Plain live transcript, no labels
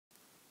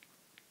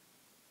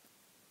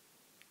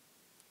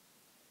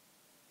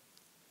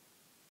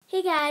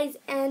Hey guys,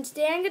 and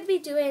today I'm going to be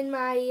doing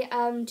my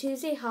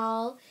Tuesday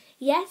haul.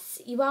 Yes,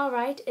 you are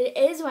right, it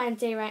is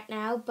Wednesday right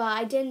now, but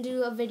I didn't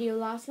do a video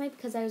last night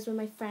because I was with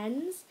my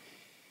friends.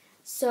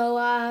 So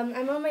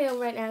I'm on my own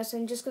right now, so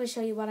I'm just going to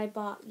show you what I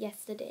bought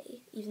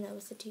yesterday, even though it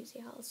was a Tuesday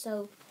haul.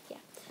 So yeah.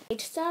 To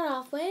start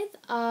off with,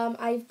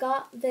 I've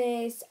got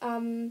this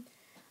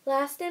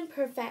Lasting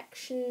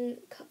Perfection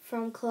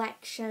from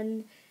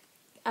Collection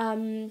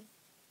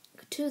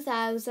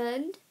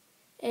 2000.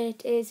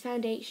 It is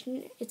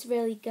foundation. It's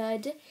really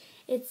good.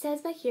 It says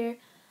back here,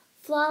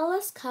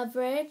 flawless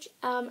coverage,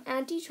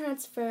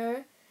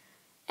 anti-transfer,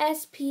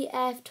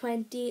 SPF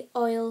 20,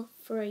 oil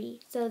free.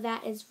 So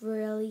that is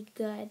really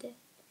good.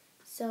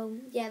 So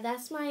yeah,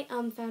 that's my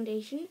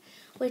foundation,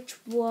 which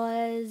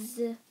was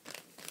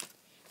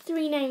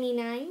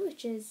 $3.99,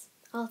 which is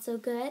also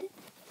good.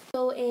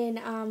 So in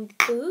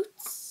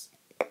Boots,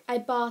 I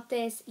bought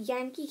this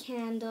Yankee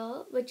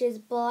Candle, which is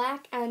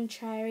black and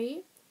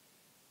cherry.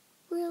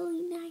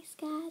 Really nice,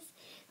 guys.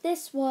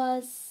 This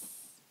was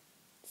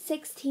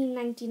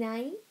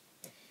 $16.99.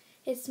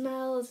 It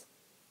smells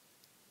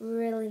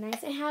really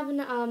nice.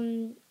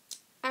 I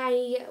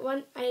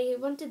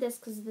wanted this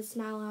because of the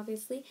smell,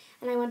 obviously,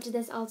 and I wanted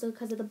this also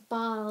because of the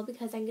bottle,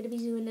 because I'm going to be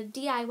doing a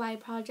DIY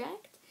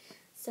project,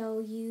 so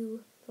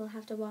you will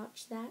have to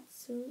watch that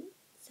soon.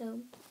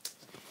 So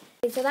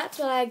that's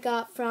what I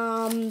got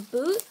from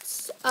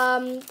Boots.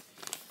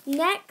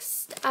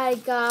 Next I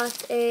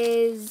got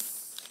is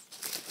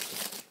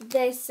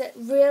this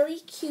really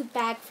cute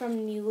bag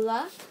from New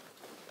Look.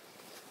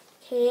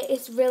 Okay,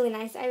 it's really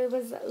nice. I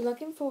was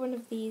looking for one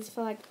of these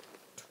for like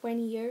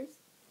 20 years.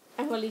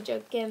 I'm only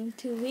joking,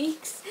 2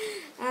 weeks.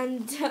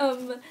 And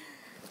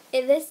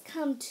this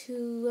come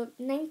to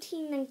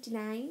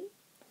 $19.99.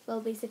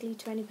 Well, basically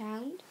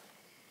 £20.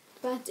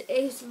 But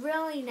it's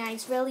really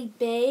nice, really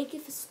big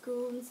for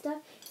school and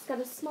stuff. It's got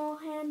a small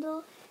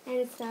handle and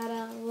it's got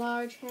a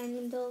large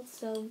handle,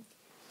 so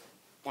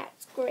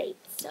that's great.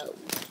 So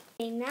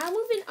now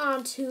moving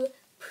on to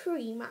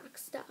Primark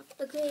stuff,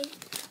 okay?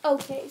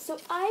 Okay, so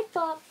I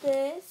bought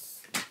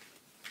this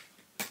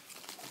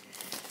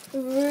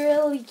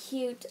really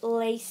cute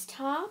lace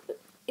top.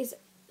 It's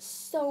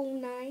so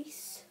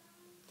nice.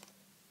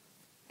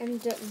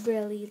 And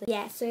really,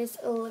 yeah, so it's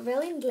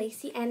really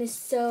lacy and it's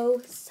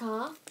so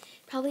soft.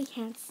 Probably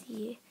can't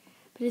see it,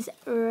 but it's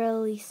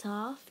really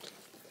soft.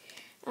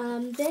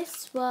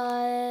 This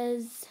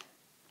was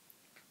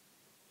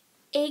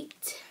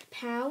 £8.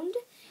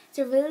 It's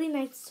a really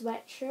nice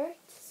sweatshirt,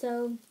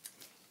 so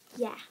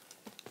yeah.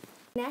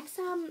 Next,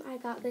 I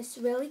got this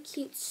really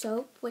cute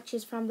soap, which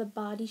is from the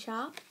Body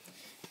Shop.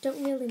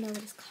 Don't really know what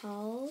it's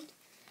called,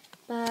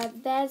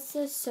 but there's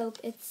the soap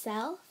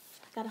itself.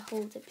 I gotta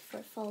hold it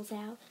before it falls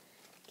out.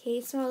 Okay,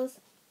 it smells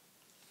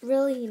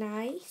really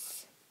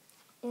nice,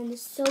 and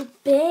it's so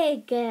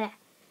big.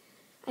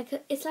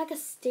 It's like a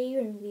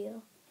steering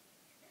wheel.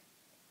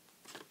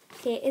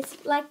 Okay, it's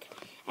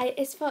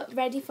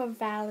ready for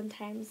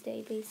Valentine's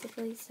Day,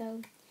 basically.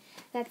 So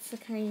that's the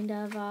kind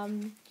of I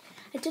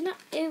don't know.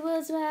 It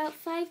was about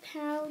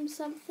 £5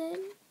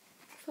 something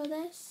for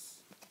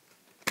this.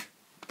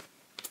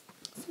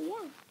 So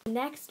yeah.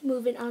 Next,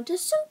 moving on to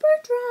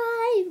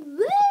Superdry.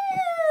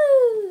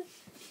 Woo!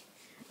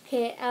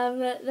 Okay.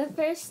 The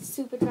first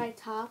Superdry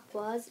top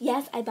was,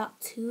 yes, I bought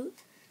two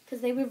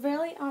because they were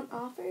really on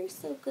offer.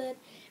 So good.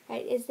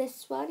 Right, is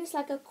this one? It's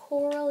like a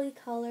corally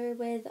color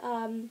with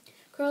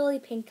corally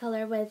pink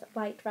color with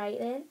white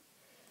writing.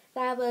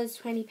 That was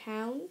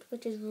 £20,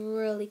 which is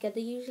really good.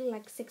 They're usually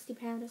like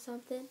 £60 or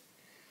something.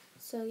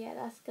 So yeah,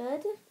 that's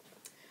good.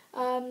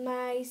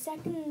 My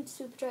second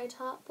Superdry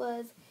top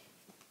was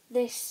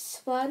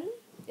this one.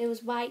 It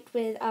was white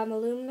with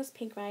luminous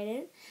pink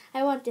writing.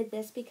 I wanted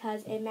this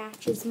because it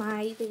matches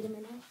my, wait a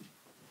minute.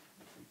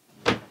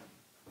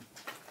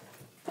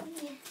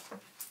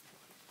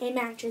 It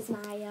matches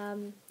my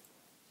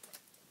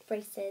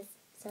braces.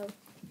 So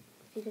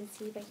if you can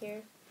see right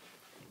here,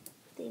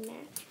 they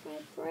match my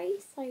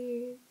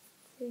braces.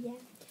 So yeah.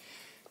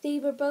 They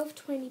were both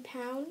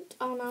 £20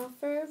 on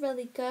offer,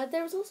 really good.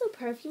 There was also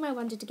perfume I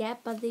wanted to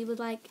get, but they were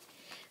like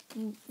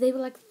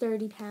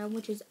 £30,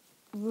 which is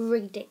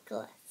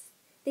ridiculous.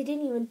 They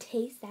didn't even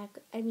taste that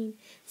good. I mean,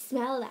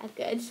 smell that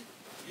good.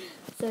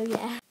 So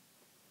yeah.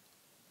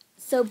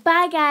 So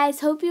bye guys,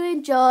 hope you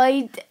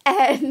enjoyed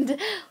and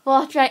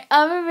watch my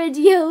other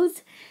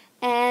videos,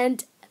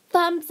 and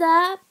thumbs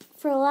up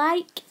for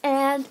like,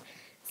 and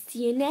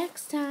see you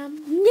next time.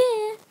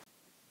 Yeah.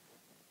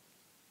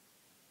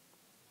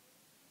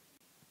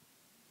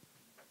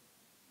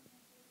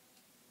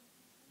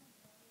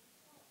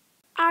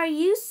 Are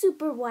you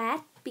super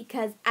wet?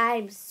 Because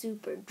I'm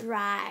super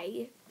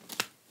dry.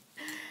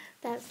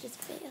 That's just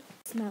fail.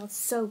 Smells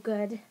so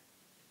good.